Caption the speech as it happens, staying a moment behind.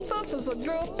a good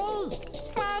beat.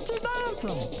 Why aren't you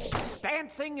dancing?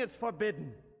 Dancing is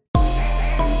forbidden.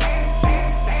 Dancing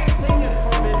is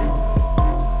forbidden.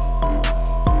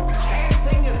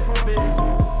 Dancing is forbidden.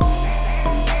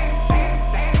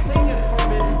 Dancing is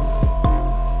forbidden.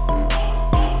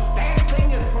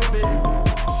 Dancing is forbidden.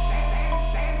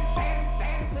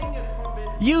 Dancing is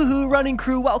forbidden. Yoo-hoo, running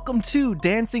crew, welcome to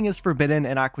Dancing is Forbidden,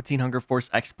 an Aqua Teen Hunger Force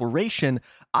exploration.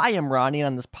 I am Ronnie, and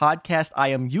on this podcast, I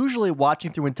am usually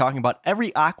watching through and talking about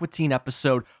every Aqua Teen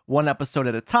episode, one episode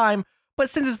at a time, but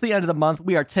since it's the end of the month,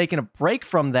 we are taking a break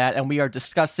from that, and we are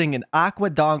discussing an Aqua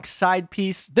Donk side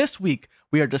piece. This week,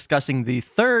 we are discussing the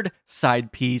third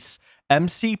side piece,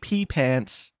 MCP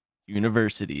Pants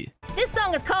University. This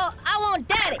song is called I Want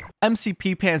Daddy.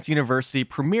 MCP Pants University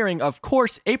premiering, of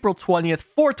course, April 20th,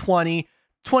 4/20,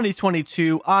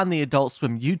 2022 on the Adult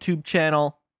Swim YouTube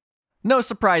channel. No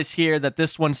surprise here that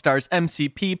this one stars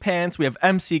MCP Pants. We have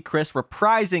MC Chris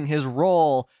reprising his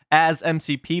role as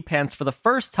MCP Pants for the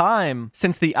first time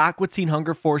since the Aqua Teen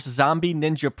Hunger Force Zombie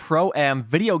Ninja Pro-Am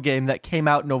video game that came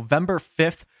out November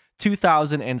 5th,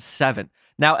 2007.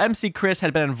 Now, MC Chris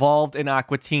had been involved in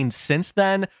Aqua Teen since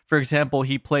then. For example,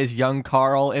 he plays young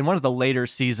Carl in one of the later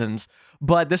seasons.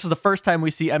 But this is the first time we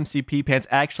see MCP Pants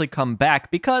actually come back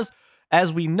because,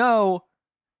 as we know,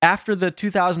 after the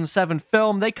 2007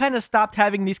 film, they kind of stopped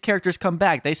having these characters come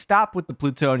back. They stopped with the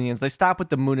Plutonians. They stopped with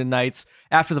the Mooninites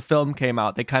after the film came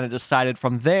out. They kind of decided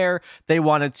from there they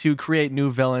wanted to create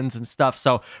new villains and stuff.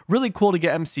 So really cool to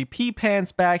get MCP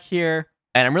Pants back here.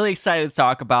 And I'm really excited to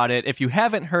talk about it. If you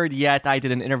haven't heard yet, I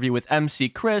did an interview with MC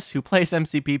Chris, who plays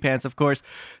MCP Pants, of course.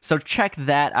 So check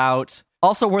that out.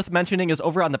 Also worth mentioning is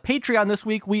over on the Patreon this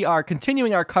week, we are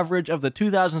continuing our coverage of the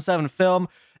 2007 film.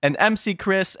 And MC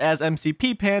Chris, as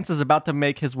MCP Pants, is about to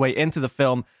make his way into the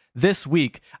film this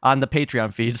week on the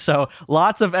Patreon feed. So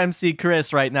lots of MC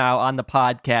Chris right now on the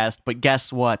podcast, but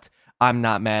guess what? I'm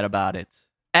not mad about it.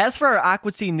 As for our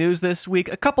Aqua Teen news this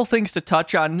week, a couple things to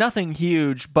touch on, nothing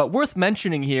huge, but worth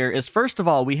mentioning here is, first of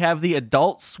all, we have the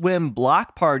Adult Swim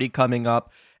block party coming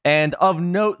up, and of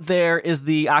note there is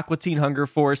the Aqua Teen Hunger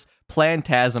Force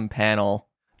Plantasm panel.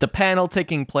 The panel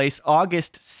taking place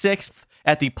August 6th,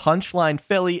 at the Punchline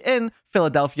Philly in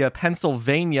Philadelphia,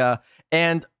 Pennsylvania.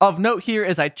 And of note here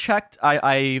is I checked,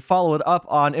 I followed up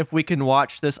on if we can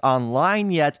watch this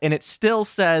online yet, and it still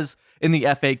says in the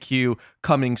FAQ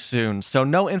coming soon. So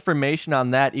no information on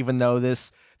that, even though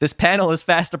this panel is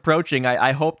fast approaching.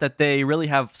 I hope that they really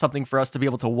have something for us to be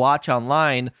able to watch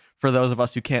online for those of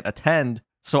us who can't attend.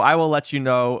 So I will let you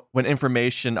know when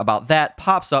information about that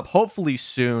pops up, hopefully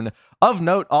soon. Of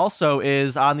note also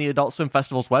is on the Adult Swim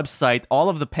Festival's website, all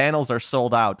of the panels are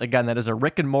sold out. Again, that is a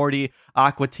Rick and Morty,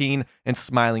 Aqua Teen, and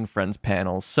Smiling Friends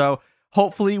panels. So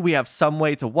hopefully we have some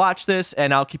way to watch this,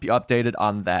 and I'll keep you updated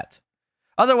on that.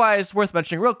 Otherwise, worth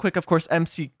mentioning real quick, of course,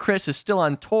 MC Chris is still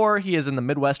on tour. He is in the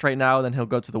Midwest right now, then he'll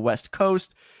go to the West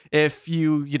Coast. If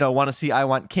you want to see I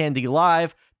Want Candy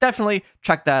live, definitely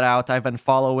check that out. I've been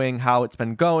following how it's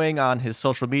been going on his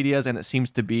social medias, and it seems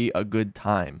to be a good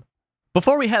time.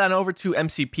 Before we head on over to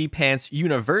MCP Pants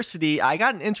University, I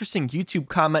got an interesting YouTube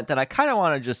comment that I kind of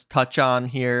want to just touch on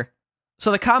here.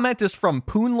 So the comment is from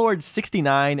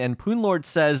Poonlord69, and Poonlord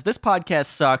says, "This podcast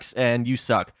sucks and you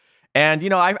suck." And,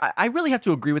 I really have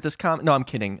to agree with this comment. No, I'm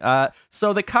kidding.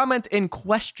 So the comment in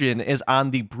question is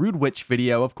on the Broodwitch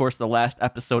video, of course, the last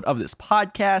episode of this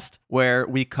podcast, where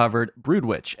we covered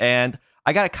Broodwitch. And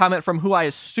I got a comment from who I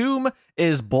assume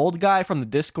is Bold Guy from the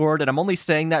Discord, and I'm only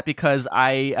saying that because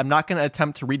I am not going to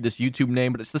attempt to read this YouTube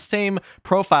name, but it's the same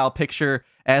profile picture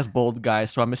as Bold Guy,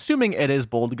 so I'm assuming it is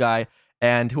Bold Guy,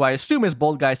 and who I assume is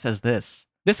Bold Guy says this: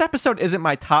 "This episode isn't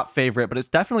my top favorite, but it's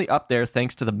definitely up there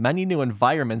thanks to the many new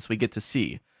environments we get to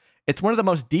see. It's one of the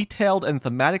most detailed and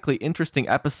thematically interesting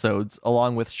episodes,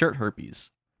 along with shirt herpes.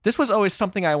 This was always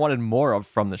something I wanted more of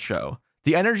from the show.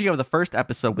 The energy of the first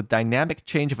episode with dynamic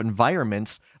change of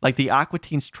environments, like the Aqua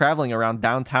Teens traveling around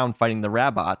downtown fighting the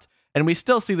Rabot, and we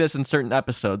still see this in certain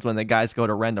episodes when the guys go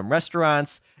to random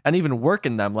restaurants and even work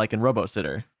in them like in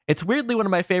Robo-Sitter. It's weirdly one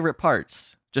of my favorite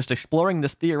parts, just exploring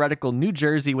this theoretical New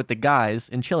Jersey with the guys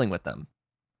and chilling with them."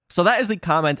 So that is the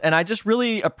comment, and I just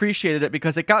really appreciated it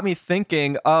because it got me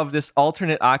thinking of this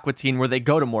alternate Aqua Teen where they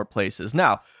go to more places.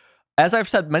 Now, as I've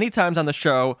said many times on the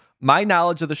show, my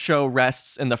knowledge of the show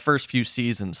rests in the first few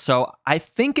seasons. So I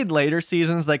think in later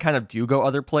seasons, they kind of do go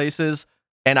other places.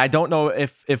 And I don't know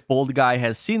if Bold Guy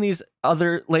has seen these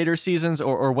other later seasons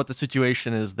or what the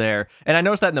situation is there. And I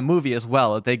noticed that in the movie as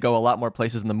well, that they go a lot more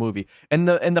places in the movie. In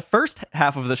the first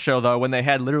half of the show, though, when they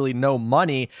had literally no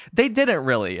money, they didn't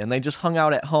really. And they just hung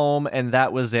out at home and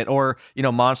that was it. Or,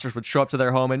 monsters would show up to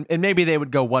their home and maybe they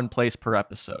would go one place per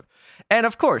episode. And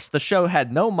of course, the show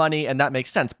had no money and that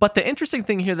makes sense. But the interesting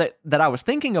thing here that I was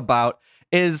thinking about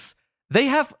is they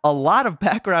have a lot of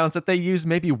backgrounds that they use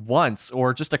maybe once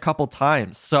or just a couple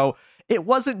times. So it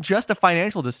wasn't just a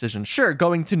financial decision. Sure,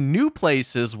 going to new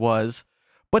places was,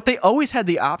 but they always had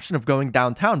the option of going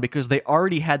downtown because they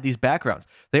already had these backgrounds.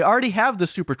 They already have the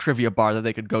super trivia bar that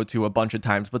they could go to a bunch of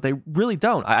times, but they really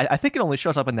don't. I think it only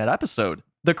shows up in that episode.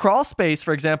 The crawl space,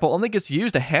 for example, only gets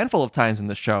used a handful of times in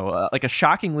the show, like a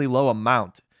shockingly low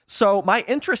amount. So my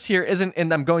interest here isn't in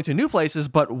them going to new places,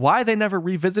 but why they never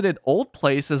revisited old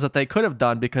places that they could have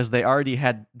done because they already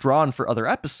had drawn for other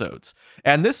episodes.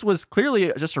 And this was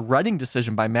clearly just a writing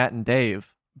decision by Matt and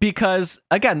Dave. Because,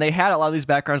 again, they had a lot of these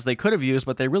backgrounds they could have used,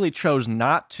 but they really chose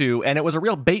not to. And it was a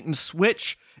real bait and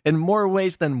switch in more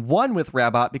ways than one with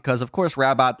Rabot, because, of course,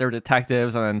 Rabot, they're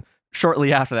detectives, and then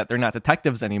shortly after that, they're not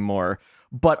detectives anymore.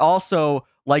 But also,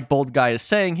 like Bold Guy is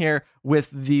saying here, with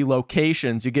the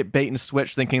locations, you get bait and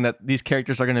switch thinking that these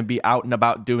characters are going to be out and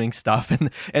about doing stuff,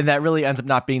 and that really ends up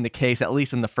not being the case, at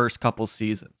least in the first couple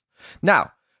seasons.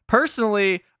 Now,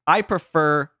 personally, I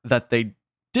prefer that they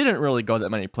didn't really go that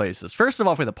many places. First of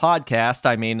all, for the podcast,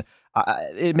 I mean,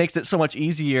 it makes it so much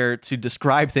easier to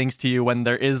describe things to you when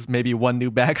there is maybe one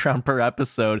new background per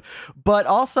episode. But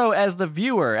also as the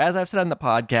viewer, as I've said on the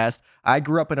podcast, I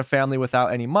grew up in a family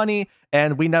without any money,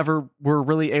 and we never were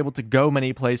really able to go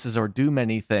many places or do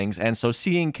many things. And so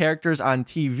seeing characters on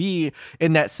TV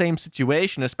in that same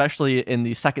situation, especially in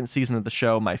the second season of the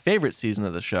show, my favorite season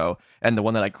of the show, and the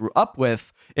one that I grew up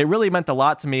with, it really meant a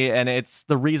lot to me. And it's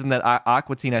the reason that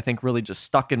Aqua Teen, I think, really just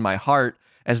stuck in my heart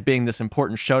as being this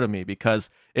important show to me, because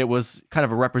it was kind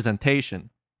of a representation.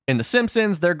 In The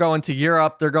Simpsons, they're going to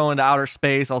Europe, they're going to outer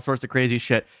space, all sorts of crazy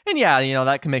shit. And yeah,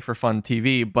 that can make for fun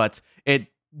TV, but it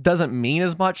doesn't mean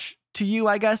as much to you,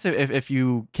 I guess, if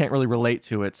you can't really relate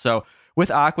to it. So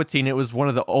with Aqua Teen, it was one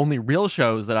of the only real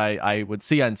shows that I would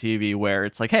see on TV where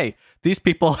it's like, hey, these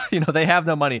people, they have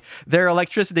no money. Their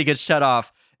electricity gets shut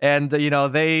off, and,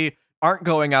 they aren't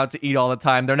going out to eat all the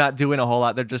time. They're not doing a whole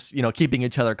lot. They're just, keeping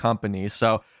each other company.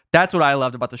 So that's what I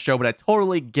loved about the show, but I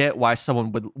totally get why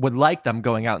someone would like them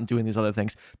going out and doing these other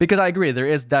things, because I agree, there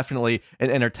is definitely an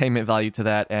entertainment value to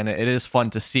that, and it is fun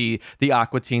to see the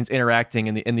Aqua Teens interacting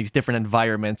in these different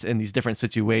environments, in these different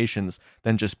situations,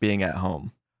 than just being at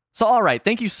home. So, all right,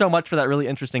 thank you so much for that really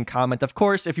interesting comment. Of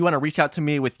course, if you want to reach out to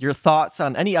me with your thoughts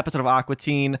on any episode of Aqua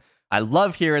Teen, I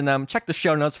love hearing them. Check the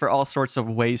show notes for all sorts of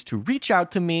ways to reach out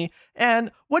to me.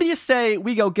 And what do you say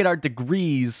we go get our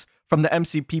degrees from the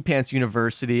MCP Pants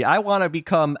University? I want to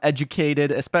become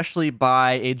educated, especially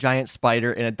by a giant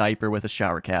spider in a diaper with a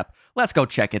shower cap. Let's go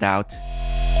check it out.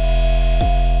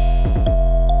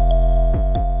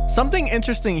 Something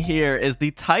interesting here is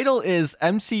the title is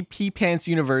MCP Pants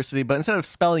University, but instead of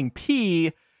spelling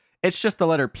P, it's just the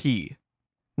letter P.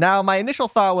 Now, my initial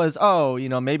thought was,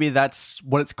 maybe that's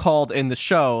what it's called in the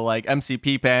show. Like,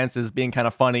 MCP Pants is being kind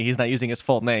of funny. He's not using his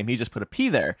full name. He just put a P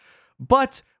there.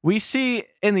 But we see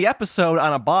in the episode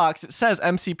on a box, it says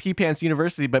MCP Pants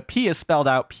University, but P is spelled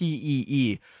out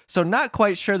P-E-E. So not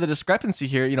quite sure the discrepancy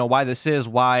here, why this is,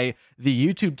 why the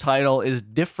YouTube title is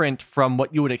different from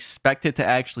what you would expect it to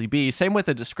actually be. Same with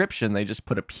the description. They just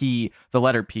put a P, the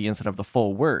letter P, instead of the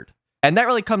full word. And that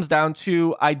really comes down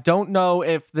to, I don't know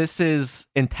if this is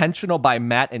intentional by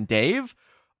Matt and Dave,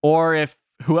 or if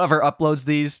whoever uploads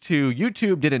these to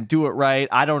YouTube didn't do it right.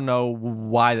 I don't know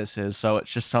why this is, so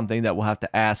it's just something that we'll have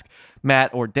to ask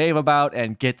Matt or Dave about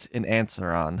and get an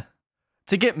answer on.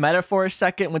 To get meta for a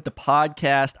second with the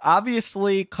podcast,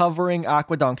 obviously covering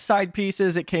Aquadonk side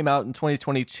pieces, it came out in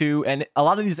 2022, and a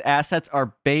lot of these assets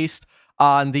are based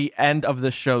on the end of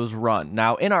the show's run.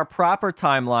 Now, in our proper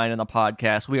timeline in the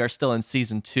podcast, we are still in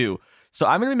season 2. So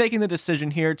I'm going to be making the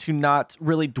decision here to not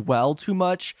really dwell too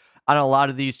much on a lot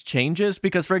of these changes,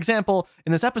 because, for example,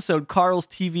 in this episode, Carl's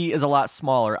TV is a lot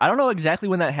smaller. I don't know exactly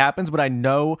when that happens, but I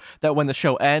know that when the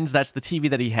show ends, that's the TV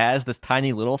that he has, this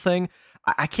tiny little thing.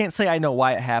 I can't say I know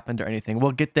why it happened or anything.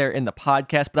 We'll get there in the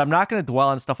podcast, but I'm not going to dwell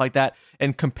on stuff like that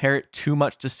and compare it too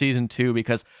much to season 2,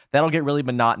 because that'll get really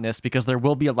monotonous, because there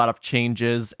will be a lot of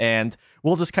changes, and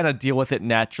we'll just kind of deal with it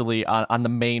naturally on the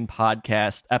main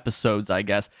podcast episodes, I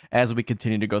guess, as we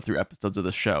continue to go through episodes of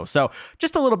the show. So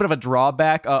just a little bit of a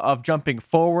drawback of jumping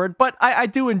forward, but I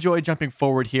do enjoy jumping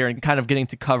forward here and kind of getting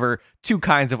to cover two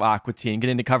kinds of Aqua Teen,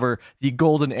 getting to cover the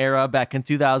golden era back in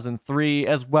 2003,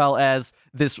 as well as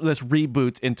this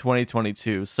reboot in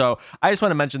 2022. So I just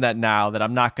want to mention that now, that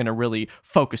I'm not going to really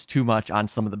focus too much on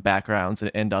some of the backgrounds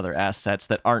and other assets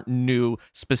that aren't new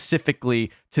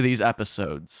specifically to these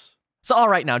episodes. So all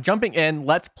right, now jumping in,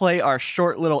 let's play our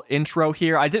short little intro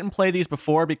here. I didn't play these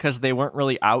before because they weren't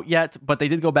really out yet, but they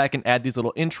did go back and add these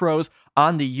little intros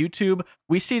on the YouTube.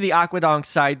 We see the Aquadonk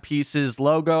Side Pieces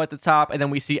logo at the top, and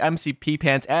then we see MC Pee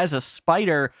Pants as a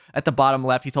spider at the bottom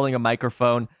left. He's holding a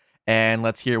microphone, and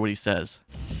let's hear what he says.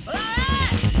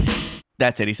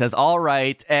 That's it. He says, all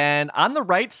right. And on the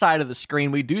right side of the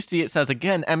screen, we do see it says,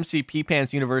 again, MC Pee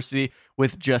Pants University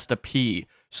with just a P.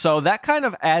 So that kind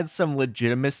of adds some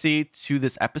legitimacy to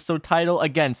this episode title.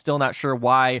 Again, still not sure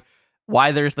why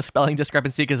there's the spelling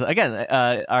discrepancy, because, again,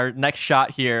 our next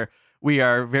shot here, we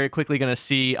are very quickly going to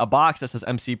see a box that says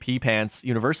MC Pee Pants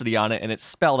University on it, and it's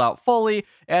spelled out fully,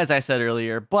 as I said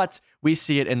earlier, but we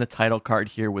see it in the title card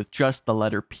here with just the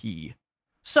letter P.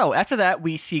 So after that,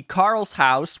 we see Carl's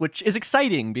house, which is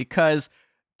exciting because,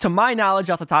 to my knowledge,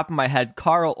 off the top of my head,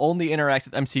 Carl only interacts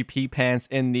with MC Pee Pants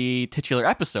in the titular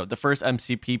episode. The first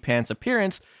MC Pee Pants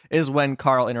appearance is when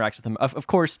Carl interacts with him. Of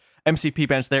course, MC Pee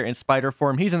Pants there in spider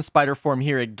form. He's in spider form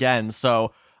here again,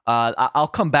 so I'll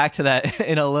come back to that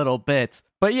in a little bit.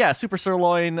 But yeah, Super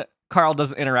Sirloin, Carl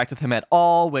doesn't interact with him at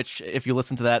all, which, if you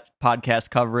listen to that podcast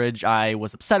coverage, I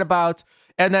was upset about.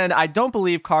 And then I don't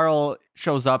believe Carl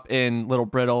shows up in Little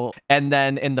Brittle. And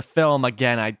then in the film,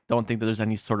 again, I don't think that there's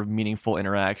any sort of meaningful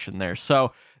interaction there.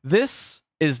 So this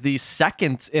is the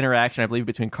second interaction, I believe,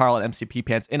 between Carl and MC Pee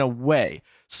Pants in a way.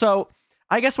 So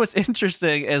I guess what's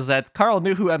interesting is that Carl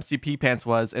knew who MC Pee Pants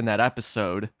was in that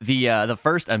episode, the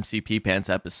first MC Pee Pants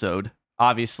episode.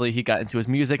 Obviously, he got into his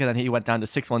music, and then he went down to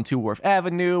 612 Wharf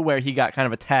Avenue, where he got kind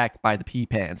of attacked by the Pee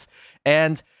Pants.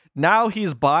 And now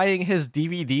he's buying his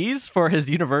DVDs for his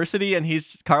university, and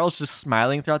Carl's just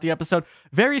smiling throughout the episode.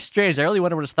 Very strange. I really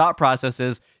wonder what his thought process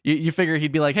is. You figure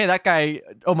he'd be like, hey, that guy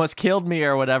almost killed me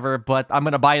or whatever, but I'm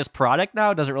going to buy his product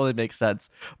now? It doesn't really make sense.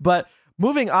 But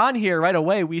moving on here right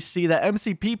away, we see that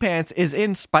MC Pee Pants is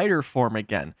in spider form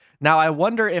again. Now, I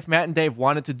wonder if Matt and Dave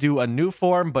wanted to do a new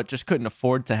form, but just couldn't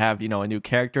afford to have, a new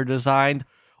character designed,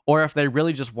 or if they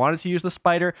really just wanted to use the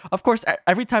spider. Of course,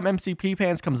 every time MC Pee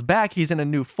Pants comes back, he's in a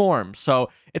new form. So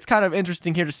it's kind of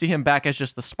interesting here to see him back as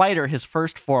just the spider, his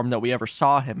first form that we ever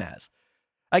saw him as.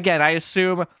 Again, I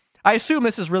assume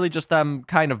this is really just them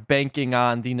kind of banking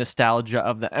on the nostalgia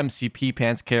of the MC Pee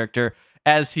Pants character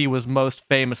as he was most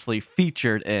famously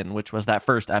featured in, which was that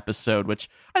first episode, which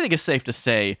I think is safe to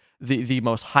say the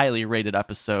most highly rated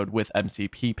episode with MC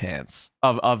Pee Pants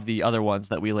of the other ones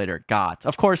that we later got.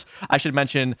 Of course, I should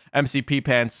mention MC Pee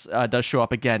Pants does show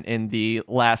up again in the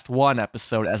last one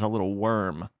episode as a little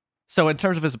worm. So in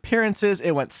terms of his appearances,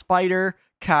 it went spider,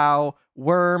 cow,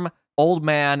 worm, old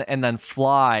man, and then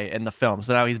fly in the film.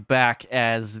 So now he's back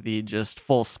as the just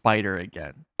full spider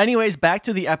again. Anyways, back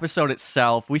to the episode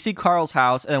itself. We see Carl's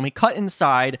house, and then we cut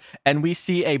inside, and we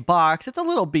see a box. It's a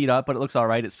little beat up, but it looks all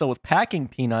right. It's filled with packing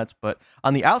peanuts, but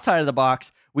on the outside of the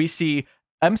box, we see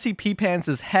MC Pee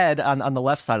Pants' head on the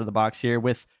left side of the box here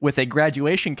with a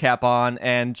graduation cap on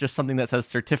and just something that says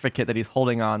certificate that he's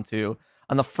holding on to.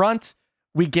 On the front,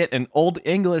 we get an Old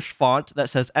English font that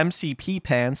says MC Pee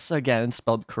Pants, again,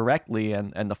 spelled correctly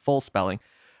and the full spelling.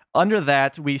 Under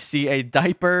that, we see a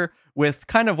diaper with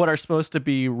kind of what are supposed to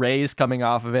be rays coming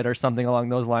off of it or something along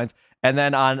those lines. And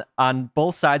then on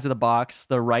both sides of the box,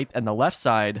 the right and the left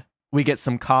side, we get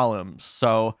some columns.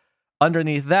 So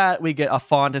underneath that, we get a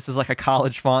font. This is like a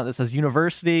college font that says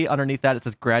university. Underneath that, it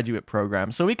says graduate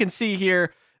program. So we can see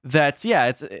here that, yeah,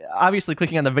 it's obviously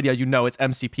clicking on the video, it's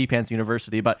MC Pee Pants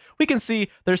University, but we can see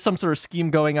there's some sort of scheme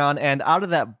going on. And out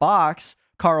of that box,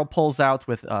 Carl pulls out,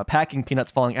 with packing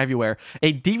peanuts falling everywhere,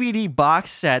 a DVD box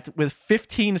set with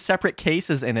 15 separate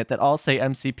cases in it that all say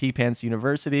MC Pee Pants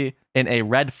University in a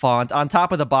red font. On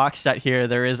top of the box set here,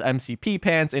 there is MC Pee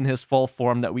Pants in his full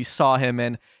form that we saw him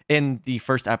in the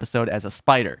first episode as a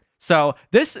spider. So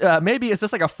this is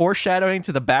this like a foreshadowing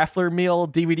to the Baffler Meal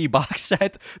DVD box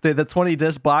set, the 20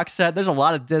 disc box set? There's a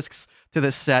lot of discs to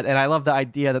this set, and I love the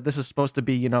idea that this is supposed to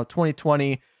be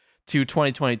 2020 to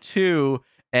 2022,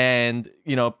 and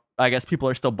I guess people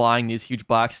are still buying these huge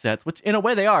box sets, which in a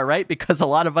way they are, right? Because a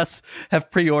lot of us have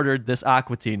pre-ordered this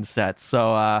Aqua Teen set.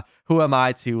 So who am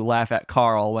I to laugh at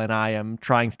Carl when I am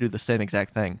trying to do the same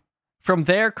exact thing? From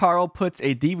there, Carl puts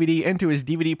a DVD into his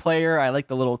DVD player. I like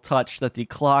the little touch that the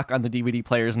clock on the DVD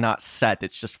player is not set.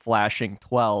 It's just flashing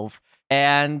 12.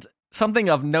 And something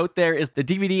of note there is the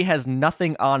DVD has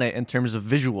nothing on it in terms of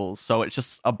visuals. So it's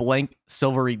just a blank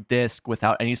silvery disc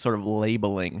without any sort of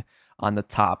labeling on the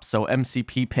top. So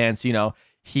MCP Pants,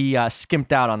 he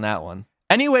skimped out on that one.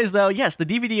 Anyways, though, yes, the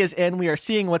DVD is in. We are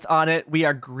seeing what's on it. We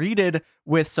are greeted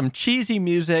with some cheesy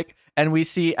music, and we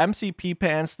see MCP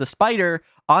Pants, the spider,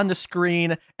 on the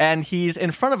screen, and he's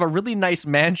in front of a really nice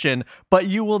mansion, but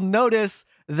you will notice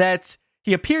that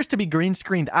he appears to be green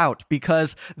screened out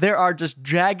because there are just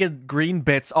jagged green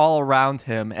bits all around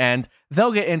him, and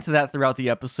they'll get into that throughout the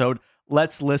episode.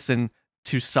 Let's listen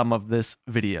to some of this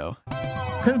video.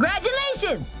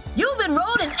 Congratulations! You've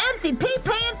enrolled in MCP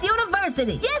Pants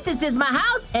University. Yes, this is my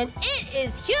house, and it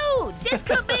is huge. This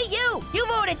could be you. You've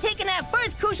already taken that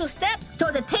first crucial step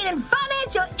toward attaining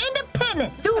financial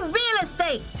independence through real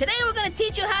estate. Today, we're going to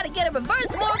teach you how to get a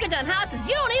reverse mortgage on houses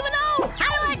you don't even own.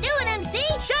 How do I do it, MC?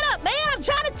 Shut up, man. I'm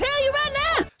trying to tell you right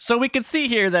now. So we can see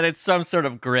here that it's some sort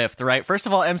of grift, right? First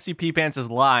of all, MCP Pants is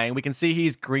lying. We can see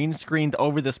he's green screened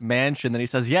over this mansion, and he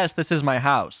says, yes, this is my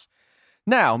house.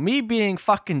 Now, me being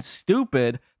fucking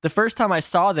stupid, the first time I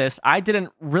saw this, I didn't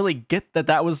really get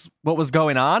that was what was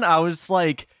going on. I was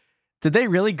like, did they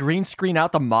really green screen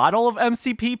out the model of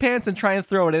MCP Pants and try and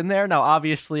throw it in there? Now,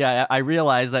 obviously, I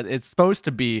realized that it's supposed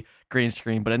to be green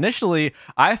screen, but initially,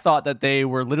 I thought that they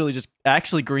were literally just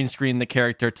actually green screening the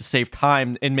character to save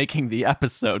time in making the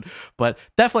episode, but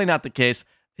definitely not the case.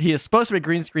 He is supposed to be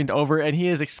green screened over, and he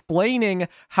is explaining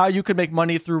how you can make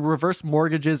money through reverse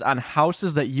mortgages on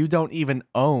houses that you don't even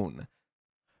own.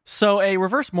 So a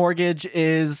reverse mortgage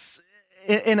is,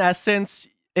 in essence,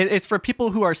 it's for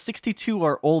people who are 62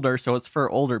 or older, so it's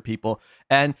for older people.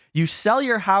 And you sell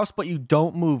your house, but you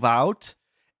don't move out.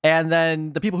 And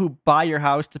then the people who buy your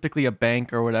house, typically a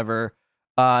bank or whatever,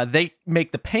 they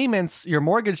make the payments, your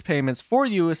mortgage payments for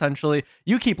you, essentially.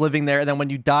 You keep living there, and then when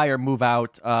you die or move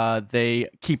out, they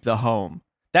keep the home.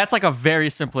 That's like a very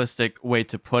simplistic way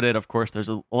to put it. Of course, there's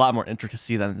a lot more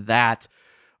intricacy than that.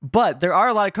 But there are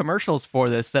a lot of commercials for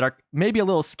this that are maybe a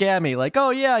little scammy, like, oh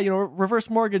yeah, reverse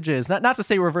mortgages. Not to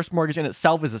say reverse mortgage in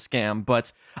itself is a scam,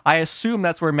 but I assume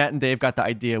that's where Matt and Dave got the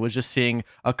idea, was just seeing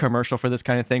a commercial for this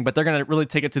kind of thing. But they're going to really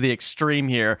take it to the extreme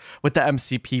here with the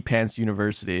MCP Pants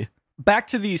University. Back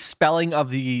to the spelling of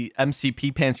the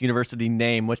MCP Pants University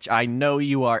name, which I know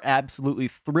you are absolutely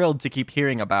thrilled to keep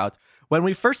hearing about. When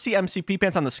we first see MCP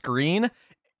Pants on the screen,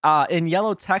 in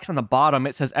yellow text on the bottom,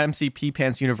 it says MCP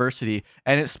Pants University,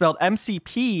 and it's spelled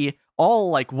MCP, all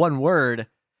like one word,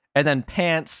 and then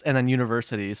pants, and then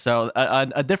university. So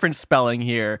a different spelling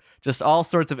here, just all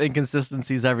sorts of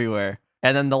inconsistencies everywhere.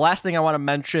 And then the last thing I want to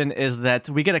mention is that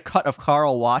we get a cut of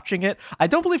Carl watching it. I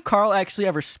don't believe Carl actually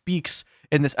ever speaks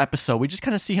in this episode. We just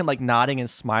kind of see him like nodding and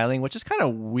smiling, which is kind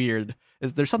of weird.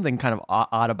 There's something kind of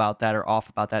odd about that, or off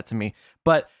about that to me.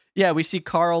 But yeah, we see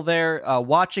Carl there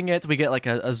watching it. We get like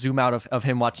a zoom out of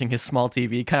him watching his small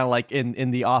TV, kind of like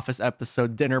in the Office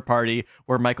episode Dinner Party,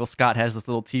 where Michael Scott has this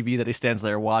little TV that he stands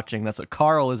there watching. That's what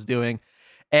Carl is doing.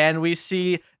 And we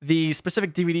see the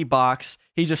specific DVD box.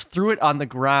 He just threw it on the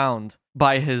ground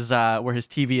by his where his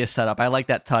TV is set up. I like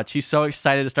that touch. He's so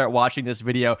excited to start watching this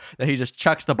video that he just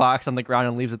chucks the box on the ground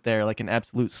and leaves it there like an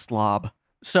absolute slob.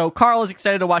 So Carl is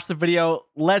excited to watch the video.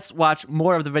 Let's watch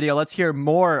more of the video. Let's hear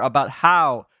more about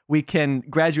how we can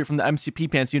graduate from the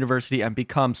MCP Pants University and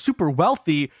become super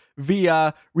wealthy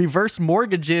via reverse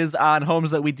mortgages on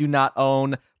homes that we do not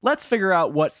own. Let's figure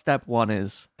out what step one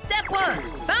is. Step 1.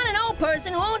 Find an old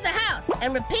person who owns a house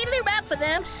and repeatedly rap for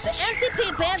them the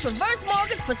MCP Pants Reverse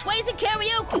Mortgage Persuasion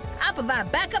Karaoke. I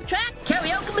provide backup track,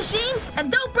 karaoke machines,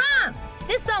 and dope rhymes.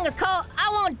 This song is called I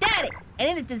Want Daddy,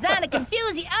 and it is designed to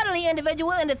confuse the elderly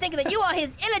individual into thinking that you are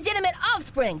his illegitimate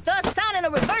offspring, thus signing a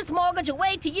reverse mortgage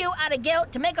away to you out of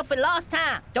guilt to make up for lost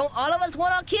time. Don't all of us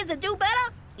want our kids to do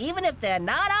better, even if they're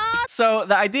not ours? So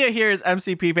the idea here is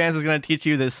MCP Pants is going to teach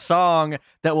you this song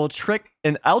that will trick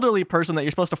an elderly person that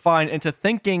you're supposed to find into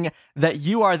thinking that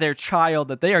you are their child,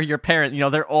 that they are your parent.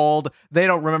 They're old, they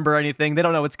don't remember anything, they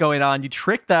don't know what's going on. You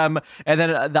trick them, and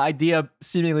then the idea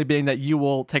seemingly being that you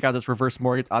will take out this reverse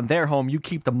mortgage on their home, you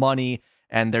keep the money,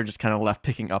 and they're just kind of left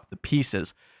picking up the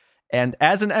pieces. And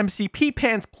as an MCP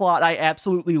Pants plot, I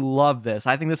absolutely love this.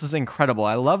 I think this is incredible.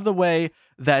 I love the way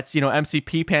that,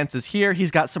 MCP Pants is here.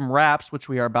 He's got some raps, which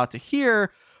we are about to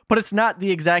hear, but it's not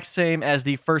the exact same as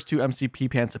the first two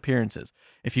MCP Pants appearances.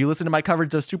 If you listen to my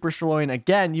coverage of Super Sirloin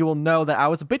again, you will know that I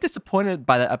was a bit disappointed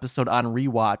by that episode on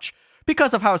rewatch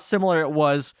because of how similar it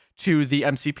was to the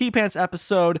MCP Pants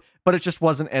episode, but it just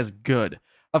wasn't as good.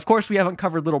 Of course, we haven't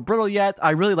covered Little Brittle yet.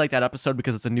 I really like that episode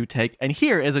because it's a new take. And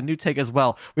here is a new take as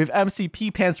well. We have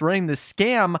MCP Pants running this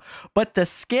scam, but the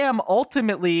scam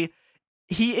ultimately,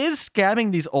 he is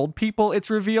scamming these old people, it's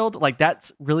revealed. Like,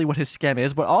 that's really what his scam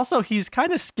is. But also, he's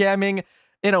kind of scamming,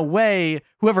 in a way,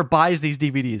 whoever buys these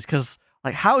DVDs. Because,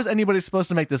 like, how is anybody supposed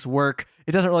to make this work?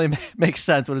 It doesn't really make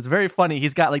sense, but it's very funny.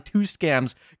 He's got, like, 2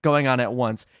 scams going on at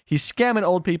once. He's scamming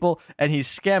old people, and he's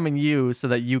scamming you so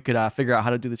that you could figure out how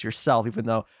to do this yourself, even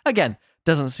though, again,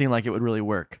 doesn't seem like it would really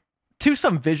work. To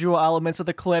some visual elements of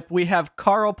the clip, we have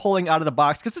Carl pulling out of the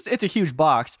box, because it's a huge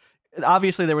box.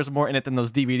 Obviously, there was more in it than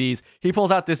those DVDs. He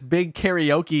pulls out this big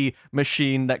karaoke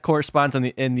machine that corresponds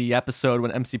in the episode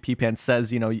when MCP Pants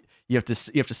says, you know, you have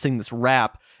to sing this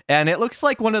rap, and it looks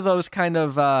like one of those kind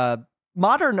of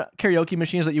modern karaoke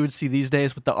machines that you would see these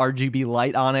days with the RGB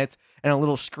light on it and a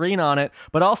little screen on it.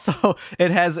 But also,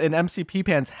 it has an MCP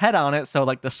Pants head on it, so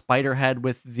like the spider head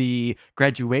with the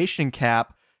graduation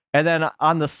cap. And then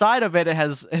on the side of it, it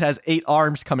has 8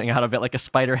 arms coming out of it, like a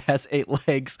spider has 8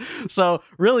 legs. So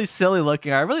really silly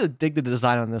looking. I really dig the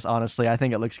design on this, honestly. I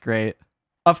think it looks great.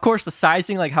 Of course, the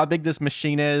sizing, like how big this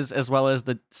machine is, as well as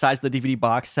the size of the DVD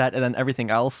box set, and then everything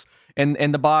else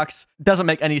in the box, doesn't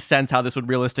make any sense how this would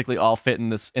realistically all fit in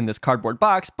this cardboard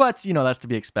box. But, you know, that's to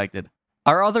be expected.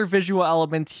 Our other visual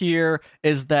element here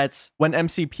is that when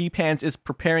MCP Pants is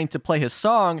preparing to play his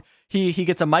song, he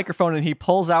gets a microphone and he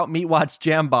pulls out Meatwad's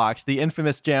Jambox, the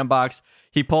infamous Jambox.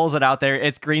 He pulls it out there.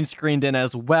 It's green screened in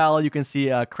as well. You can see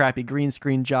a crappy green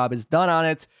screen job is done on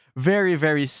it. Very,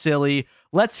 very silly.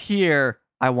 Let's hear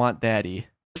I Want Daddy.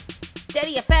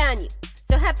 Daddy, I found you.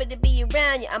 So happy to be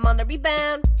around you. I'm on the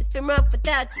rebound. It's been rough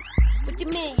without you. What you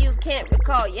mean you can't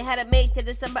recall? You had a maid till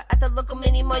December at the local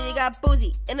mini mall. You got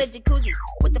boozy in a jacuzzi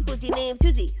with the foozy named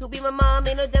Susie. Who be my mom?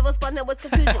 Ain't no devil spawn that was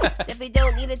confusing. Definitely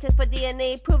don't need a test for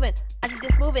DNA proven. I should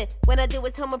just move it. When I do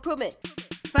it's home improvement.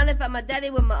 Finally found my daddy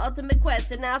with my ultimate quest.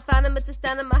 And now I found him, Mr.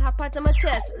 Stan, in my hot parts on my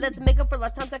chest. Let's make up for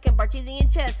lost time talking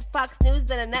Barcheesian chess. Fox News,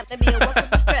 then a nap, maybe a welcome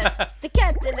for stress. The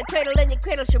cat in the cradle, and your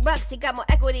cradle should rocks. He got more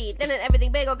equity than in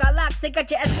everything bagel got locks. They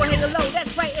got your escort hanging low.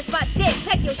 That's right, it's my dick.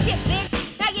 Pack your shit, bitch.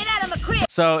 Now get out of my crib.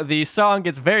 So the song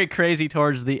gets very crazy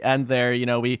towards the end there. You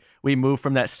know, we move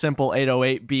from that simple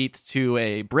 808 beat to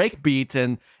a break beat,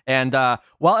 and while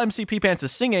MCP Pants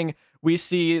is singing, we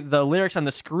see the lyrics on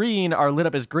the screen are lit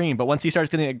up as green, but once he starts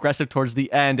getting aggressive towards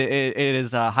the end, it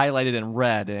is highlighted in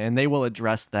red, and they will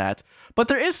address that. But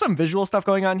there is some visual stuff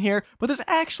going on here, but there's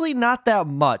actually not that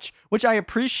much, which I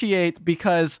appreciate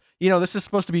because, you know, this is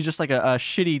supposed to be just like a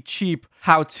shitty, cheap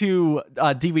how-to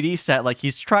DVD set. Like,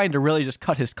 he's trying to really just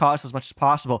cut his costs as much as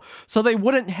possible, so they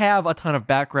wouldn't have a ton of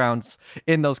backgrounds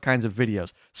in those kinds of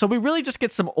videos. So we really just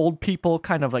get some old people,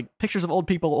 kind of like pictures of old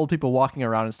people walking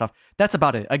around and stuff. That's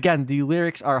about it. Again, the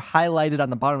lyrics are highlighted on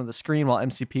the bottom of the screen while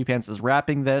MCP Pants is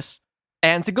rapping this.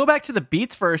 And to go back to the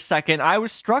beats for a second, I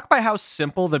was struck by how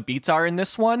simple the beats are in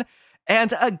this one.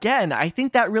 And again, I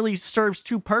think that really serves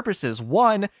 2 purposes.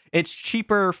 One, it's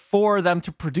cheaper for them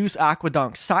to produce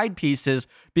Aquadonk side pieces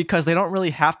because they don't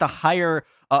really have to hire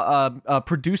a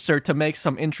producer to make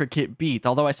some intricate beat.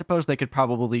 Although I suppose they could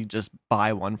probably just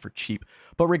buy one for cheap.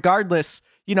 But regardless,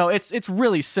 you know, it's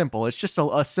really simple. It's just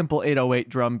a simple 808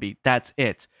 drum beat. That's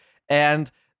it.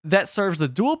 And that serves the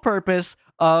dual purpose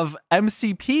of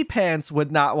MCP Pants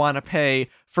would not want to pay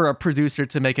for a producer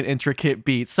to make an intricate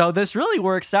beat. So this really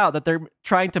works out that they're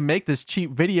trying to make this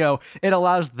cheap video. It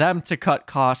allows them to cut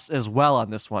costs as well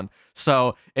on this one.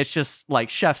 So it's just like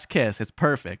chef's kiss. It's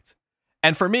perfect.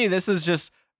 And for me, this is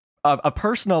just a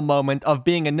personal moment of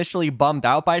being initially bummed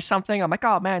out by something. I'm like,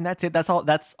 oh man, that's it. That's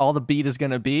all the beat is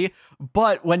going to be.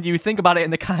 But when you think about it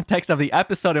in the context of the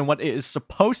episode and what it is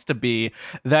supposed to be,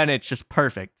 then it's just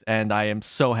perfect. And I am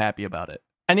so happy about it.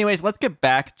 Anyways, let's get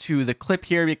back to the clip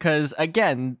here because,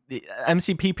 again, the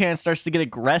MCP Pants starts to get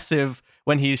aggressive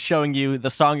when he's showing you the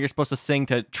song you're supposed to sing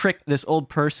to trick this old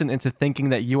person into thinking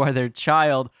that you are their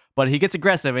child. But he gets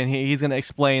aggressive and he's going to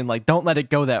explain, like, don't let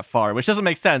it go that far, which doesn't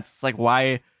make sense. It's like,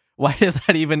 why is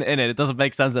that even in it? It doesn't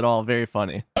make sense at all. Very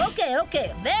funny.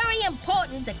 Okay. Very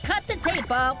important to cut the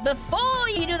tape off before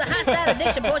you do the hostile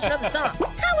addiction portion of the song.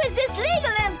 How is this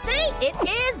legal, MC? It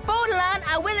is borderline,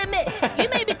 I will admit. You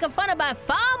may be confronted by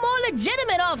far more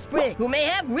legitimate offspring who may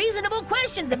have reasonable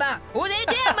questions about who their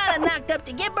dad might have knocked up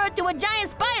to give birth to a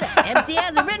giant spider. MC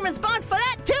has a written response for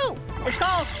that, too. It's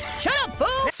called Shut Up,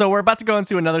 Fool. So we're about to go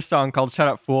into another song called Shut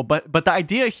Up, Fool. But the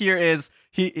idea here is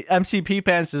MCP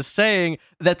Pants is saying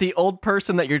that the old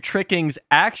person that you're tricking's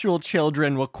actual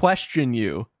children will question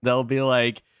you. They'll be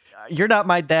like, you're not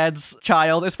my dad's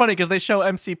child. It's funny because they show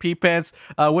MCP Pants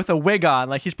with a wig on,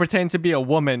 like he's pretending to be a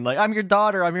woman. Like, I'm your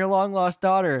daughter, I'm your long lost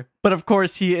daughter. But of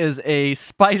course, he is a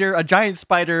spider, a giant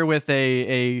spider with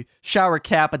a shower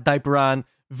cap, a diaper on.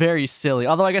 Very silly.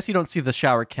 Although I guess you don't see the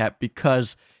shower cap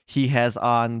because he has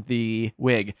on the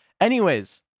wig.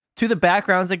 Anyways, to the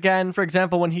backgrounds again. For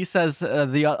example, when he says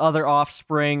the other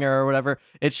offspring or whatever,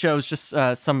 it shows just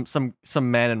some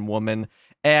man and woman.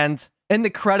 And in the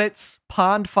credits,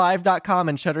 pond5.com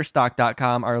and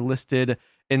shutterstock.com are listed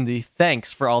in the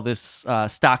thanks for all this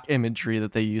stock imagery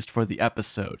that they used for the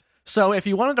episode. So if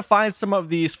you wanted to find some of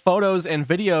these photos and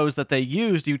videos that they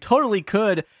used, you totally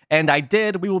could, and I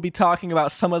did. We will be talking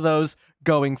about some of those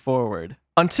going forward.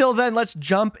 Until then, let's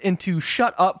jump into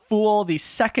Shut Up Fool, the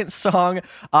second song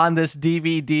on this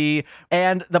DVD.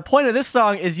 And the point of this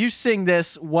song is you sing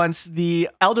this once the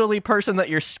elderly person that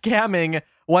you're scamming,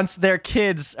 once their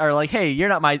kids are like, hey, you're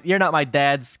not my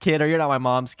dad's kid or you're not my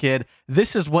mom's kid.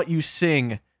 This is what you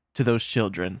sing to those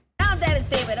children. I'm daddy's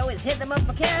favorite, always hit them up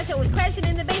for cash, always crashing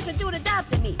in the basement, dude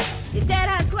adopted me. Your dad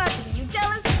had twat to me, you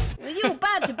jealous? Well, you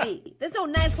about to be. There's no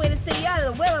nice way to say you out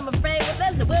of the will, I'm afraid. Well,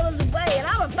 there's a will is a way, and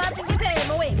I'm about to get paid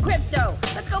my way in crypto.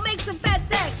 Let's go make some fat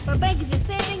stacks. My bank is your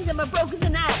savings, and my broker's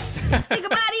an app. Say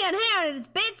goodbye to your inheritance,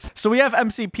 bitch. So we have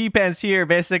MCP Pants here,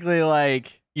 basically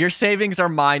like, your savings are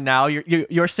mine now.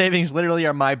 Your savings literally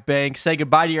are my bank. Say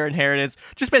goodbye to your inheritance.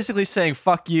 Just basically saying,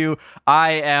 fuck you.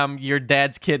 I am your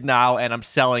dad's kid now, and I'm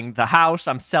selling the house.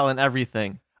 I'm selling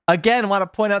everything. Again, I want to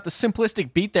point out the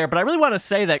simplistic beat there, but I really want to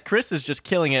say that Chris is just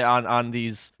killing it on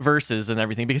these verses and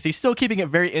everything because he's still keeping it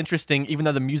very interesting, even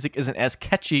though the music isn't as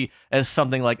catchy as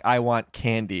something like I Want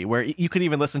Candy, where you could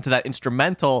even listen to that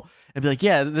instrumental and be like,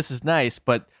 yeah, this is nice,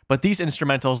 but these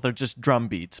instrumentals, they're just drum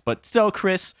beats. But still,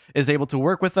 Chris is able to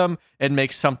work with them and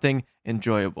make something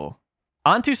enjoyable.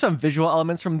 On to some visual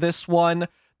elements from this one.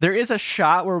 There is a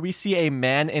shot where we see a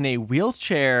man in a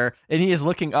wheelchair and he is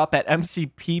looking up at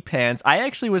MCP Pants. I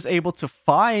actually was able to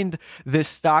find this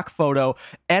stock photo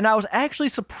and I was actually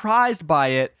surprised by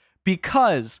it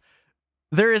because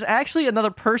there is actually another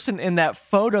person in that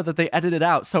photo that they edited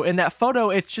out. So in that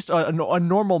photo, it's just a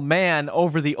normal man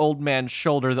over the old man's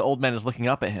shoulder. The old man is looking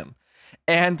up at him.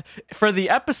 And for the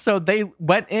episode, they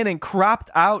went in and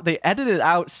cropped out, they edited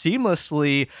out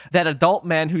seamlessly that adult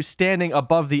man who's standing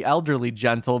above the elderly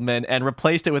gentleman and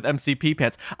replaced it with MCP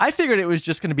Pants. I figured it was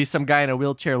just going to be some guy in a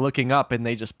wheelchair looking up and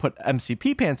they just put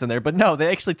MCP Pants in there. But no,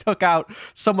 they actually took out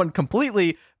someone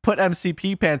completely, put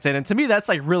MCP Pants in. And to me, that's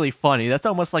like really funny. That's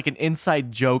almost like an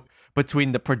inside joke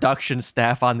between the production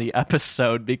staff on the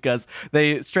episode because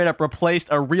they straight up replaced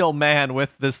a real man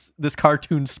with this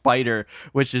cartoon spider,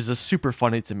 which is just super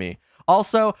funny to me.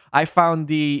 Also, I found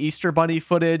the Easter Bunny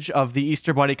footage of the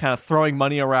Easter Bunny kind of throwing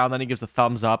money around, then he gives a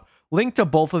thumbs up. Link to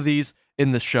both of these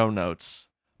in the show notes.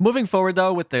 Moving forward,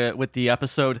 though, with the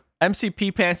episode,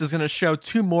 MCP Pants is going to show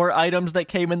two more items that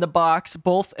came in the box,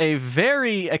 both a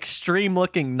very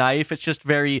extreme-looking knife. It's just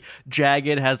very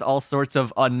jagged, has all sorts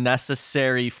of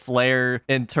unnecessary flair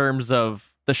in terms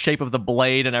of the shape of the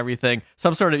blade and everything.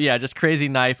 Some sort of, just crazy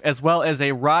knife, as well as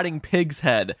a rotting pig's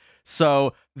head.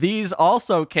 So these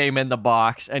also came in the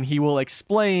box, and he will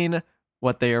explain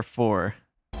what they are for.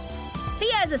 If he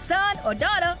has a son or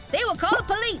daughter, they will call the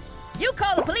police. You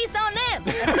call the police on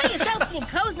them. And put yourself in the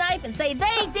enclosed knife and say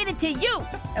they did it to you.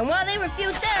 And while they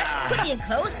refuse that, put the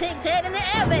enclosed pig's head in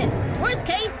the air vent. Worst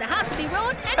case, the house will be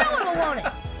ruined and no one will want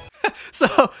it.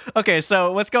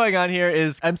 So what's going on here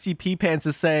is MCP Pants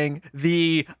is saying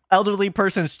the elderly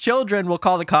person's children will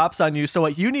call the cops on you. So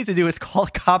what you need to do is call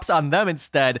the cops on them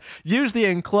instead. Use the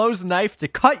enclosed knife to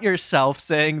cut yourself,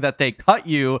 saying that they cut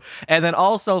you, and then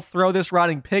also throw this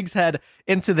rotting pig's head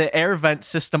into the air vent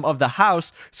system of the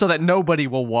house so that nobody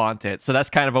will want it. So that's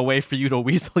kind of a way for you to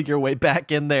weasel your way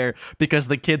back in there because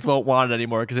the kids won't want it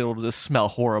anymore because it will just smell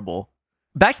horrible.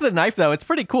 Back to the knife, though. It's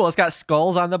pretty cool. It's got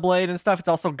skulls on the blade and stuff. It's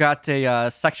also got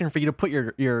a section for you to put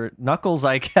your knuckles,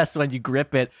 I guess, when you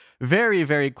grip it. Very,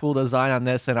 very cool design on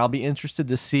this, and I'll be interested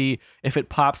to see if it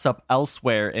pops up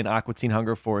elsewhere in Aqua Teen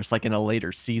Hunger Force, like in a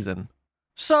later season.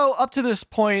 So, up to this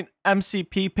point,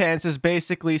 MCP Pants has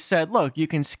basically said, look, you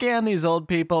can scam these old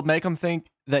people, make them think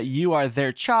that you are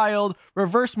their child,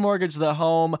 reverse mortgage the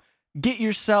home, get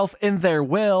yourself in their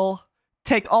will,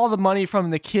 take all the money from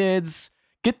the kids,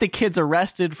 get the kids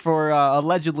arrested for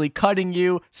allegedly cutting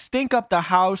you, stink up the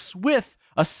house with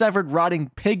a severed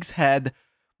rotting pig's head.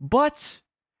 But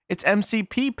it's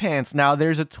MCP Pants now.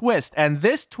 There's a twist, and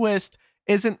this twist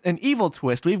isn't an evil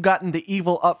twist. We've gotten the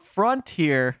evil up front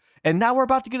here, And now we're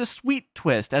about to get a sweet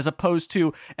twist, as opposed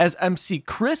to, as MC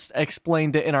Chris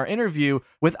explained it in our interview,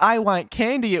 with I Want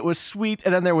Candy, it was sweet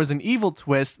and then there was an evil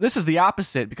twist. This is the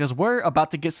opposite, because we're about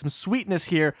to get some sweetness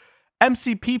here.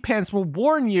 MC Pee Pants will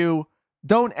warn you,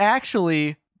 don't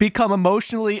actually become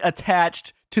emotionally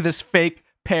attached to this fake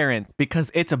parent,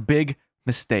 because it's a big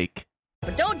mistake.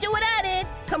 But don't do what I did.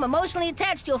 Come emotionally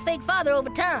attached to your fake father over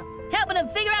time. Helping him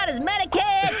figure out his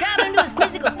Medicare, driving him to his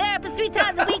physical therapist 3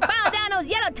 times a week, filing down those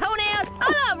yellow toenails.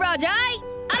 I love Roger, right?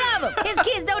 I love him. His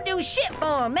kids don't do shit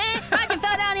for him, man. Roger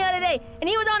fell down the other day, and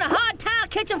he was on a hard tile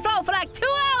kitchen floor for like 2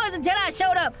 hours until I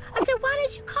showed up. I said, why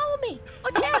didn't you call me?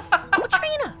 Or Jeff? Or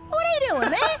Trina? What are they doing,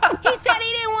 man? He said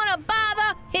he didn't want to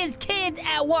bother his kids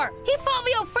at work. He fought for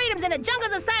your freedoms in the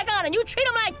jungles of Saigon, and you treat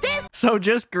him like this? So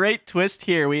just great twist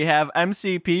here. We have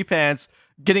MC Pee Pants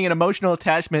getting an emotional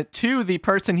attachment to the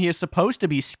person he is supposed to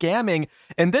be scamming.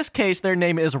 In this case, their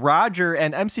name is Roger,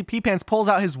 and MC Pee Pants pulls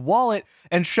out his wallet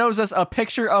and shows us a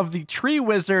picture of the tree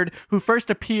wizard who first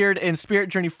appeared in Spirit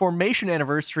Journey Formation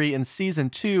Anniversary in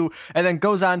Season 2, and then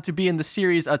goes on to be in the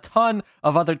series a ton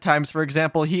of other times. For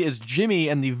example, he is Jimmy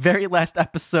in the very last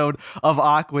episode of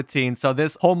Aqua Teen. So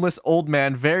this homeless old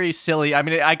man, very silly. I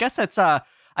mean, I guess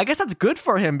that's good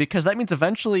for him, because that means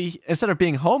eventually, instead of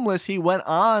being homeless, he went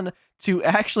on to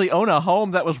actually own a home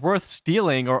that was worth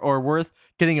stealing or worth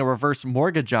getting a reverse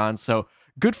mortgage on. So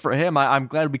good for him. I'm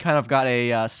glad we kind of got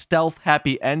a stealth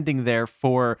happy ending there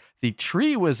for the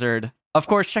tree wizard. Of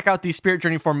course, check out the Spirit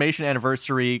Journey Formation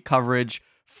Anniversary coverage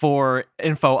for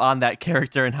info on that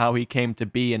character and how he came to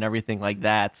be and everything like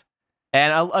that.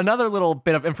 And another little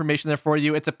bit of information there for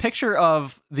you. It's a picture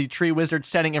of the tree wizard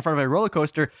standing in front of a roller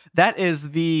coaster. That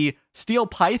is the Steel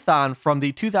Python from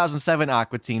the 2007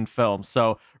 Aqua Teen film.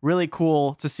 So really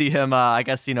cool to see him, I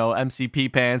guess, MC Pee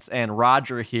Pants and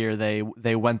Roger here.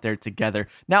 They went there together.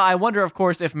 Now, I wonder, of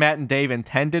course, if Matt and Dave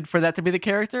intended for that to be the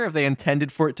character, if they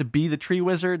intended for it to be the tree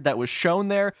wizard that was shown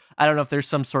there. I don't know if there's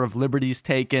some sort of liberties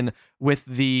taken with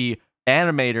the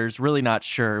animators. Really not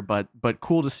sure, but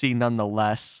cool to see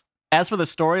nonetheless. As for the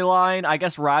storyline, I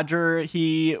guess Roger,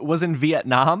 he was in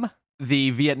Vietnam, the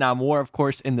Vietnam War, of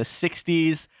course, in the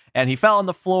 60s, and he fell on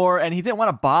the floor, and he didn't want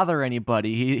to bother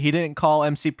anybody. He didn't call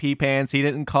MC Pee Pants. He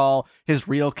didn't call his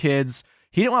real kids.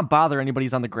 He didn't want to bother anybody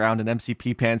who's on the ground, and MC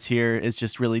Pee Pants here is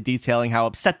just really detailing how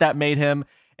upset that made him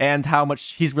and how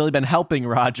much he's really been helping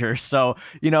Roger. So,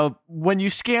 when you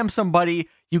scam somebody,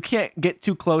 you can't get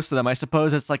too close to them. I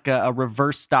suppose it's like a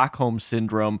reverse Stockholm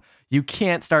syndrome. You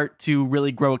can't start to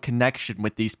really grow a connection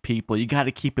with these people. You got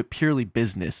to keep it purely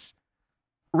business.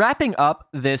 Wrapping up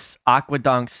this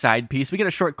Aquadonk side piece, we get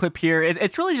a short clip here.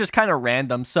 It's really just kind of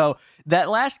random. So that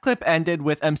last clip ended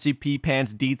with MC Pee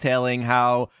Pants detailing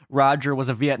how Roger was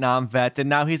a Vietnam vet, and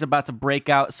now he's about to break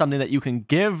out something that you can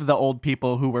give the old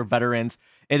people who were veterans.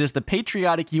 It is the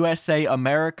Patriotic USA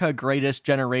America Greatest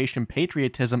Generation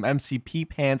Patriotism MC Pee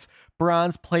Pants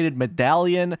bronze-plated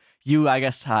medallion. You, I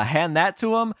guess, hand that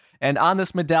to him, and on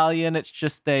this medallion, it's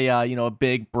just a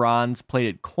big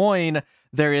bronze-plated coin.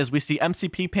 We see MC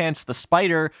Pee Pants the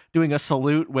spider doing a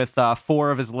salute with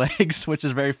 4 of his legs, which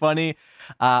is very funny.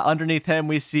 Underneath him,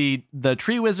 we see the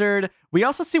tree wizard. We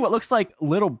also see what looks like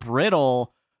Little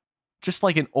Brittle, just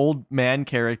like an old man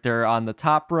character on the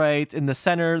top right. In the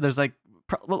center, there's like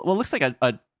what looks like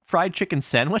a fried chicken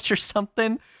sandwich or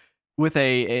something with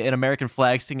an American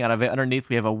flag sticking out of it. Underneath,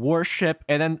 we have a warship,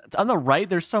 and then on the right,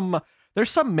 there's some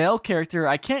male character.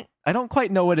 I don't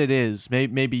quite know what it is.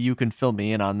 Maybe you can fill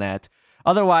me in on that.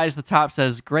 Otherwise, the top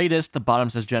says greatest, the bottom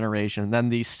says generation. Then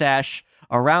the sash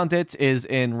around it is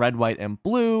in red, white, and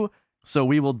blue. So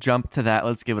we will jump to that.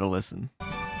 Let's give it a listen.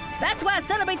 That's why I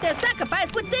celebrate their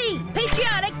sacrifice with these.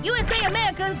 Patriotic USA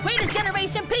America's Greatest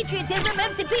Generation Patriotism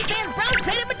MC Pee Pants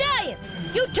bronze-plated medallion.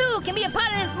 You too can be a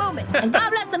part of this movement. And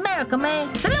God bless America,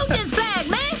 man. Salute this flag,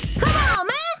 man. Come on,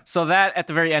 man. So that at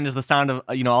the very end is the sound of,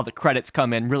 all the credits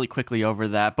come in really quickly over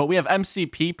that. But we have MC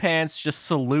Pee Pants just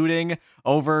saluting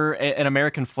over an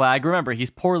American flag. Remember, he's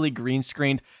poorly green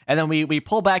screened. And then we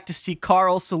pull back to see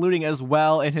Carl saluting as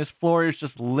well. And his floor is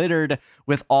just littered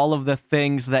with all of the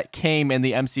things that came in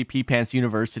the MC Pee Pants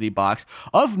University box.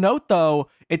 Of note, though,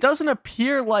 it doesn't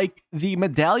appear like the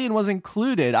medallion was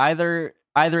included. Either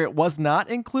it was not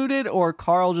included or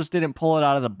Carl just didn't pull it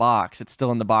out of the box. It's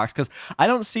still in the box because I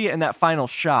don't see it in that final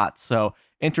shot. So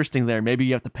interesting there. Maybe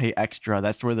you have to pay extra.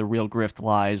 That's where the real grift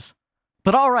lies.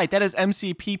 But all right, that is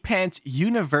MC Pee Pants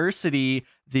University,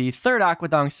 the third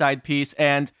Aquadonk side piece.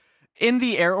 And in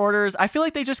the air orders, I feel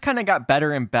like they just kind of got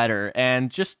better and better.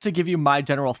 And just to give you my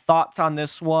general thoughts on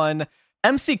this one,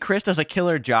 MC Chris does a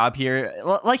killer job here.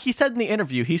 Like he said in the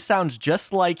interview, he sounds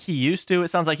just like he used to. It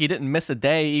sounds like he didn't miss a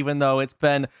day, even though it's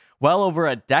been well over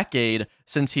a decade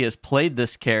since he has played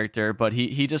this character, but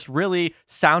he just really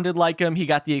sounded like him. He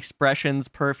got the expressions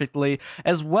perfectly,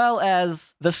 as well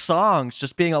as the songs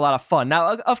just being a lot of fun.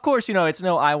 Now, of course, it's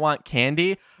no I Want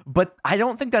Candy, but I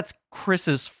don't think that's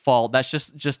Chris's fault. That's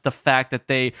just the fact that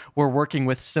they were working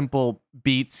with simple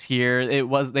beats here. They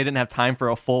didn't have time for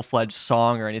a full-fledged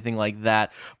song or anything like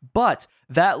that. But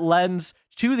that lends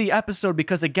to the episode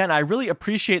because, again, I really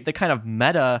appreciate the kind of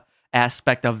meta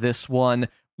aspect of this one.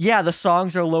 Yeah, the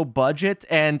songs are low budget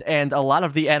and a lot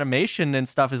of the animation and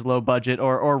stuff is low budget,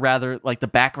 or rather like the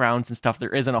backgrounds and stuff,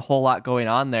 there isn't a whole lot going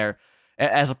on there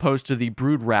as opposed to the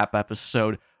Brood Rap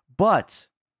episode. But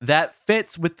that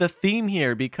fits with the theme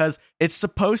here because it's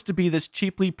supposed to be this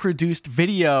cheaply produced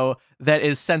video that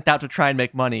is sent out to try and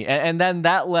make money. And then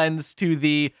that lends to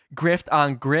the grift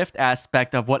on grift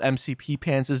aspect of what MCP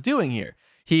Pants is doing here.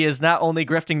 He is not only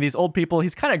grifting these old people,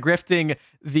 he's kind of grifting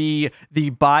the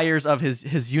buyers of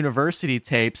his university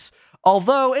tapes.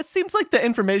 Although it seems like the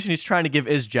information he's trying to give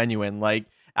is genuine. Like,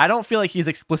 I don't feel like he's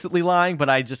explicitly lying, but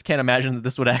I just can't imagine that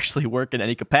this would actually work in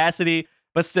any capacity.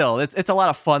 But still, it's a lot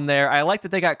of fun there. I like that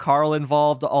they got Carl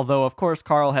involved, although, of course,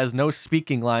 Carl has no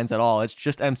speaking lines at all. It's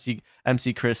just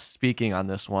MC Chris speaking on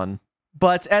this one.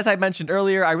 But as I mentioned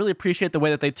earlier, I really appreciate the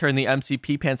way that they turned the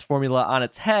MCP Pants formula on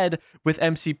its head with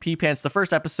MCP Pants, the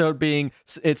first episode being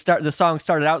the song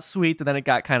started out sweet and then it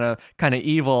got kind of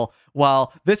evil,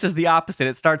 while this is the opposite.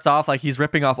 It starts off like he's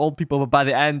ripping off old people, but by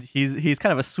the end he's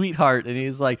kind of a sweetheart and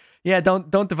he's like, yeah,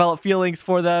 don't develop feelings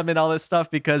for them and all this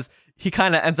stuff, because he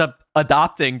kind of ends up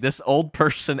adopting this old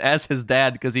person as his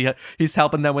dad because he's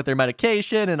helping them with their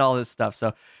medication and all this stuff.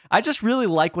 So I just really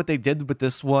like what they did with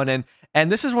this one.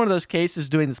 And this is one of those cases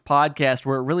doing this podcast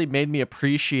where it really made me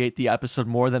appreciate the episode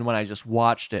more than when I just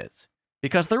watched it.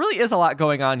 Because there really is a lot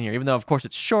going on here, even though, of course,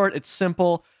 it's short, it's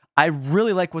simple. I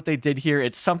really like what they did here.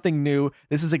 It's something new.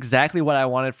 This is exactly what I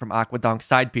wanted from Aquadonk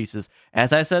Side Pieces.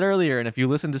 As I said earlier, and if you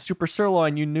listened to Super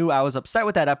Sirloin, you knew I was upset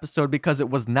with that episode because it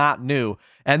was not new.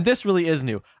 And this really is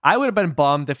new. I would have been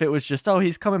bummed if it was just, oh,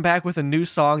 he's coming back with a new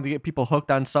song to get people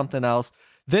hooked on something else.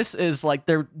 This is like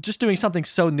they're just doing something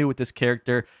so new with this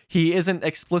character. He isn't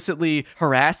explicitly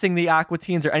harassing the Aqua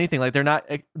Teens or anything. Like they're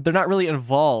not really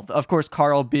involved. Of course,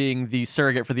 Carl being the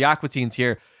surrogate for the Aqua Teens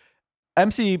here.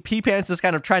 MCP Pants is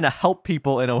kind of trying to help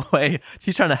people in a way.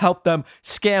 He's trying to help them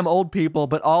scam old people,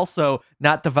 but also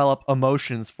not develop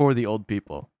emotions for the old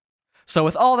people. So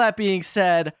with all that being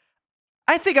said,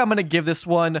 I think I'm going to give this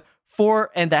one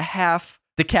 4.5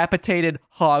 decapitated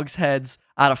hogs heads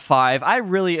out of 5. I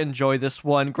really enjoy this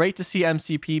one. Great to see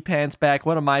MCP Pants back,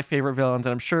 one of my favorite villains,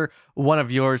 and I'm sure one of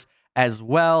yours as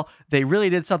well. They really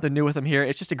did something new with him here.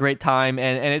 It's just a great time,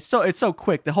 and it's so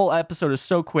quick. The whole episode is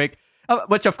so quick.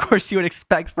 Which, of course, you would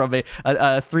expect from a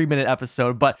 3-minute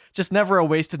episode, but just never a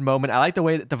wasted moment. I like the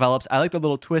way it develops. I like the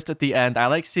little twist at the end. I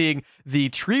like seeing the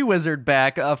tree wizard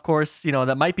back. Of course,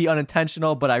 that might be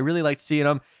unintentional, but I really like seeing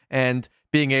him and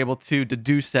being able to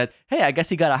deduce that, hey, I guess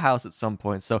he got a house at some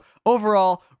point. So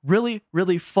overall, really,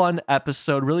 really fun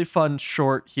episode, really fun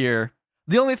short here.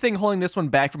 The only thing holding this one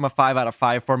back from a 5 out of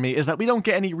 5 for me is that we don't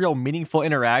get any real meaningful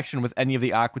interaction with any of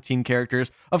the Aqua Teen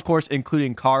characters, of course,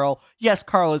 including Carl. Yes,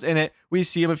 Carl is in it. We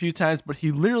see him a few times, but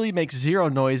he literally makes zero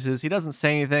noises. He doesn't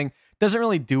say anything, doesn't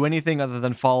really do anything other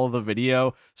than follow the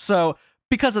video. So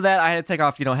because of that, I had to take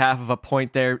off, half of a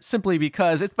point there, simply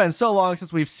because it's been so long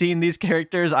since we've seen these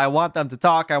characters. I want them to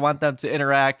talk. I want them to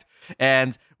interact.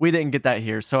 And we didn't get that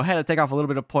here. So I had to take off a little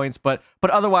bit of points, but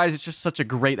otherwise it's just such a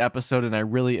great episode and I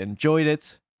really enjoyed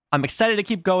it. I'm excited to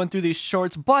keep going through these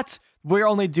shorts, but we're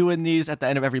only doing these at the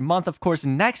end of every month. Of course,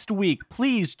 next week,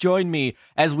 please join me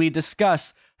as we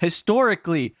discuss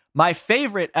historically my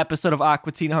favorite episode of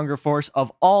Aqua Teen Hunger Force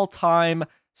of all time,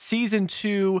 Season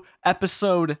 2,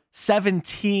 Episode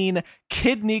 17,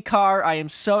 Kidney Car. I am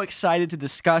so excited to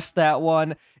discuss that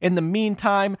one. In the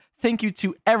meantime, thank you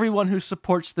to everyone who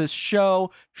supports this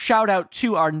show. Shout out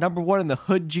to our number 1 in the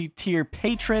Hood G tier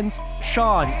patrons,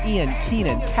 Sean, Ian,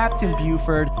 Keenan, Captain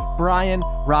Buford, Brian,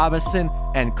 Robinson,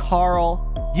 and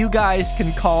Carl. You guys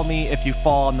can call me if you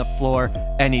fall on the floor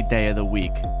any day of the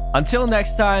week. Until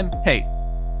next time, hey,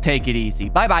 take it easy.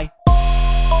 Bye-bye.